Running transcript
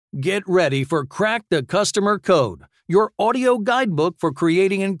Get ready for Crack the Customer Code, your audio guidebook for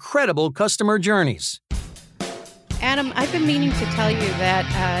creating incredible customer journeys. Adam, I've been meaning to tell you that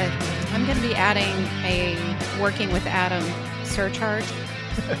I'm going to be adding a Working with Adam surcharge.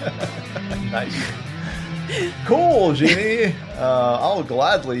 Nice. Cool, Jeannie. I'll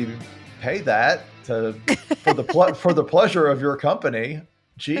gladly pay that for the pleasure of your company.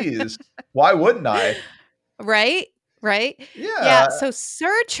 Jeez, why wouldn't I? Right? Yeah. So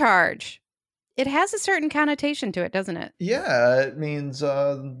surcharge, it has a certain connotation to it, doesn't it? Yeah, it means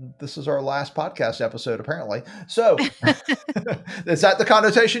this is our last podcast episode, apparently. So is that the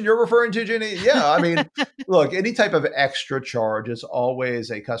connotation you're referring to, Jeannie? Yeah, I mean, look, any type of extra charge is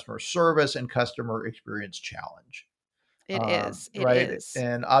always a customer service and customer experience challenge. It is.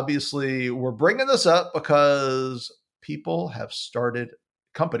 And obviously, we're bringing this up because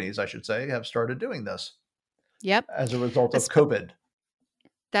companies, I should say, have started doing this. Yep. As a result of COVID.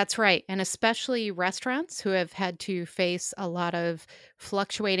 That's right. And especially restaurants who have had to face a lot of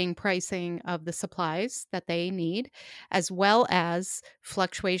fluctuating pricing of the supplies that they need, as well as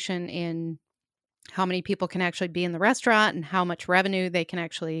fluctuation in how many people can actually be in the restaurant and how much revenue they can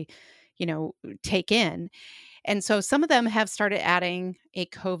actually, take in. And so some of them have started adding a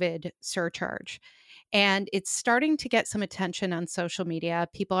COVID surcharge. And it's starting to get some attention on social media.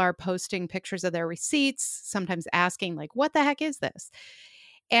 People are posting pictures of their receipts, sometimes asking, like, what the heck is this?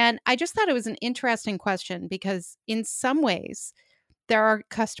 And I just thought it was an interesting question because in some ways, there are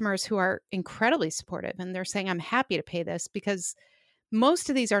customers who are incredibly supportive and they're saying, I'm happy to pay this because most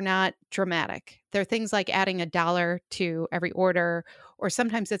of these are not dramatic. They're things like adding $1 to every order, or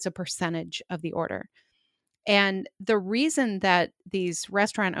sometimes it's a percentage of the order. And the reason that these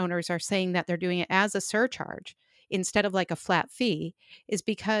restaurant owners are saying that they're doing it as a surcharge instead of like a flat fee is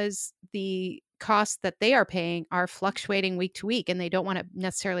because the costs that they are paying are fluctuating week to week, and they don't want to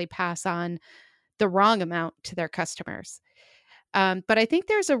necessarily pass on the wrong amount to their customers. But I think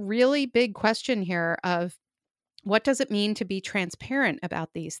there's a really big question here of what does it mean to be transparent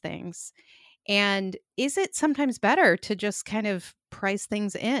about these things? And is it sometimes better to just kind of price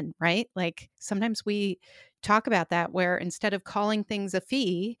things in, right? Like sometimes we talk about that where instead of calling things a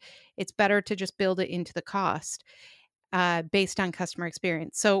fee, it's better to just build it into the cost based on customer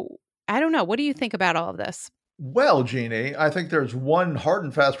experience. So I don't know. What do you think about all of this? Well, Jeannie, I think there's one hard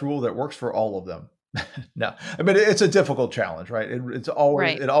and fast rule that works for all of them. No, I mean, it's a difficult challenge, right? It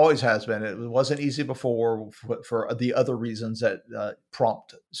always has been. It wasn't easy before for the other reasons that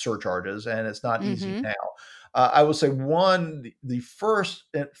prompt surcharges, and it's not easy now. I will say the first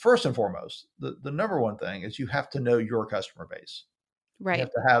and foremost, the number one thing is you have to know your customer base. Right. You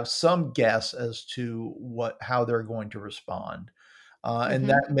have to have some guess as to how they're going to respond. And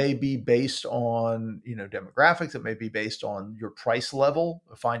that may be based on, demographics. It may be based on your price level,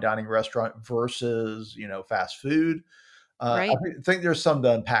 a fine dining restaurant versus, fast food. Right. I think there's some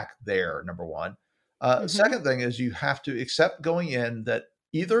to unpack there, number one. Second thing is you have to accept going in that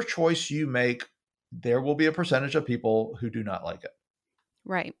either choice you make, there will be a percentage of people who do not like it.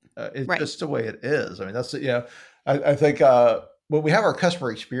 Right. It's just the way it is. I mean, that's, I think when we have our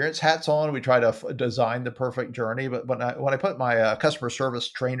customer experience hats on, we try to design the perfect journey. But when I put my customer service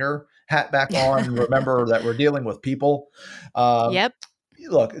trainer hat back on and remember that we're dealing with people, yep.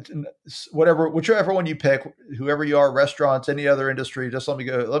 Look, whichever one you pick, whoever you are, restaurants, any other industry, just let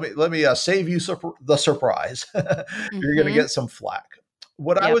me save you the surprise. You're going to get some flack.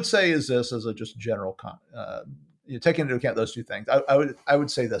 What I would say is this as a just general taking into account those two things. I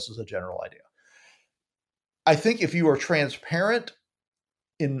would say this as a general idea. I think if you are transparent,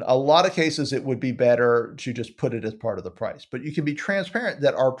 in a lot of cases, it would be better to just put it as part of the price. But you can be transparent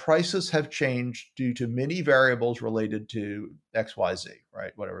that our prices have changed due to many variables related to XYZ,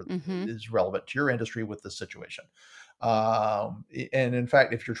 right? Whatever is relevant to your industry with the situation. And in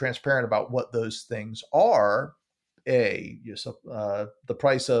fact, if you're transparent about what those things are, the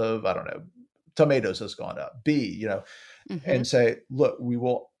price of, I don't know, tomatoes has gone up. B, and say, look, we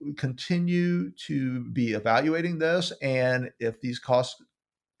will continue to be evaluating this. And if these costs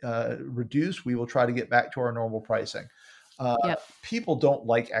reduce, we will try to get back to our normal pricing. People don't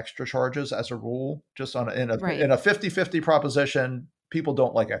like extra charges as a rule, just in a 50-50 proposition, people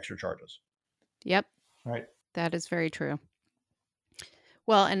don't like extra charges. Yep. Right. That is very true.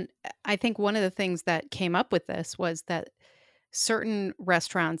 Well, and I think one of the things that came up with this was that certain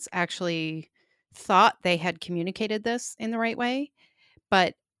restaurants actually thought they had communicated this in the right way,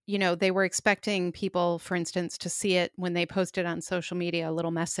 but they were expecting people, for instance, to see it when they posted on social media, a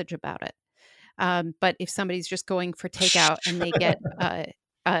little message about it. But if somebody's just going for takeout and they get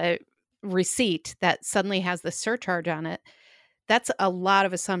a receipt that suddenly has the surcharge on it, That's a lot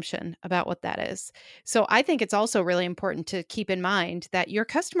of assumption about what that is. So I think it's also really important to keep in mind that your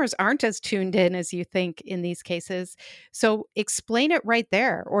customers aren't as tuned in as you think in these cases. So explain it right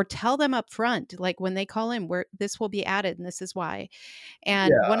there, or tell them up front, like when they call in, where this will be added and this is why.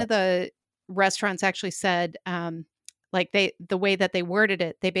 And Yeah. one of the restaurants actually said, the way that they worded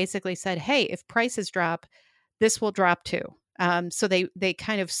it, they basically said, hey, if prices drop, this will drop too. So they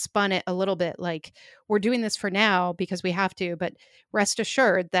kind of spun it a little bit like, we're doing this for now because we have to, but rest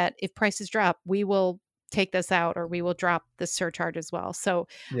assured that if prices drop, we will take this out, or we will drop the surcharge as well. So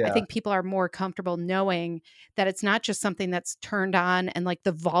I Yeah. think people are more comfortable knowing that it's not just something that's turned on and like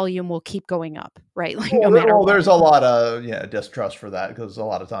the volume will keep going up, right? Like no matter what. There's a lot of distrust for that, because a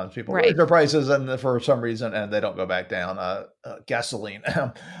lot of times people raise their prices and for some reason and they don't go back down. Gasoline.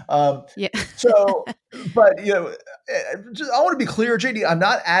 Yeah. So, but I want to be clear, JD. I'm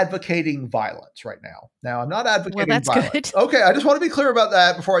not advocating violence right now. Now, I'm not advocating that's violence. Good. Okay, I just want to be clear about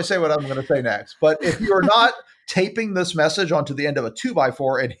that before I say what I'm going to say next. But if you're not taping this message onto the end of a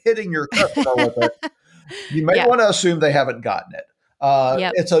 2x4 and hitting your customer with it, you may want to assume they haven't gotten it.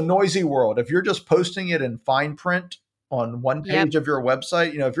 It's a noisy world. If you're just posting it in fine print on one page of your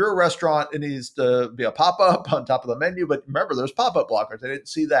website, if you're a restaurant, it needs to be a pop-up on top of the menu. But remember, there's pop-up blockers. I didn't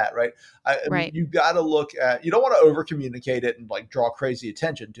see that, right? I mean, you got to look at, you don't want to over-communicate it and like draw crazy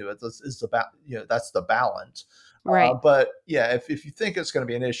attention to it. This is about, that's the balance. Right. But yeah, if you think it's going to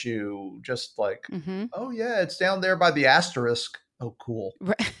be an issue, just like, oh yeah, it's down there by the asterisk. Oh, cool.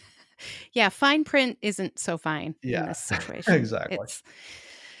 Right. Yeah. Fine print isn't so fine in this situation. Exactly.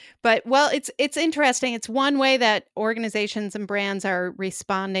 But it's interesting. It's one way that organizations and brands are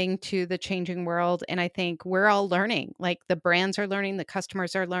responding to the changing world. And I think we're all learning, like the brands are learning, the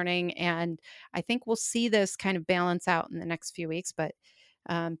customers are learning. And I think we'll see this kind of balance out in the next few weeks. But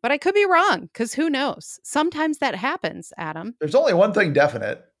I could be wrong, because who knows? Sometimes that happens, Adam. There's only one thing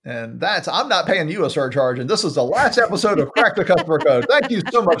definite, and that's I'm not paying you a surcharge. And this is the last episode of Crack the Customer Code. Thank you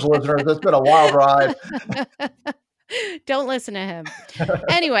so much, listeners. It's been a wild ride. Don't listen to him.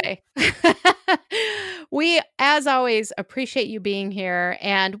 Anyway, we, as always, appreciate you being here.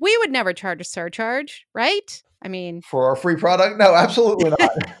 And we would never charge a surcharge, right? I mean, for a free product? No, absolutely not.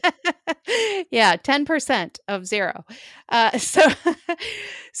 Yeah, 10% of zero.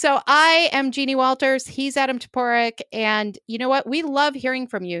 So I am Jeannie Walters. He's Adam Toporek. And you know what? We love hearing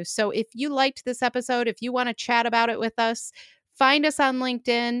from you. So if you liked this episode, if you want to chat about it with us, find us on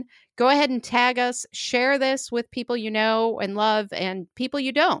LinkedIn. Go ahead and tag us. Share this with people you know and love, and people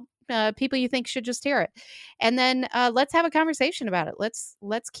you don't. People you think should just hear it. And then let's have a conversation about it.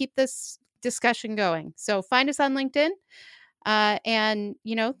 Let's keep this discussion going. So find us on LinkedIn. And,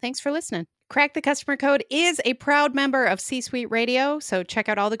 thanks for listening. Crack the Customer Code is a proud member of C-Suite Radio, so check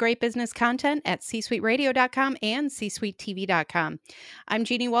out all the great business content at csuiteradio.com and csuitetv.com. I'm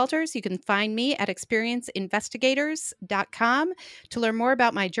Jeannie Walters. You can find me at experienceinvestigators.com to learn more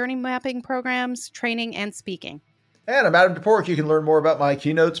about my journey mapping programs, training, and speaking. And I'm Adam Toporek. You can learn more about my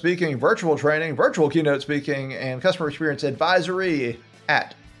keynote speaking, virtual training, virtual keynote speaking, and customer experience advisory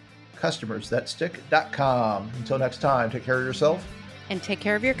at customersthatstick.com. Until next time, take care of yourself. And take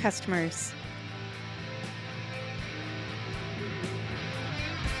care of your customers.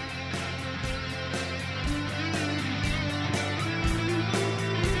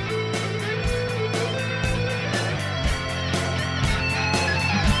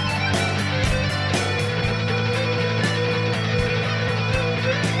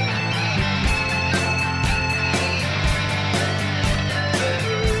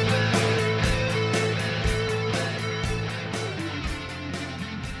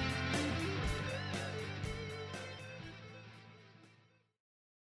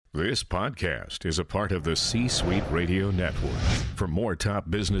 This podcast is a part of the C-Suite Radio Network. For more top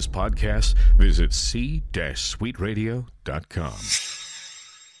business podcasts, visit c-suiteradio.com.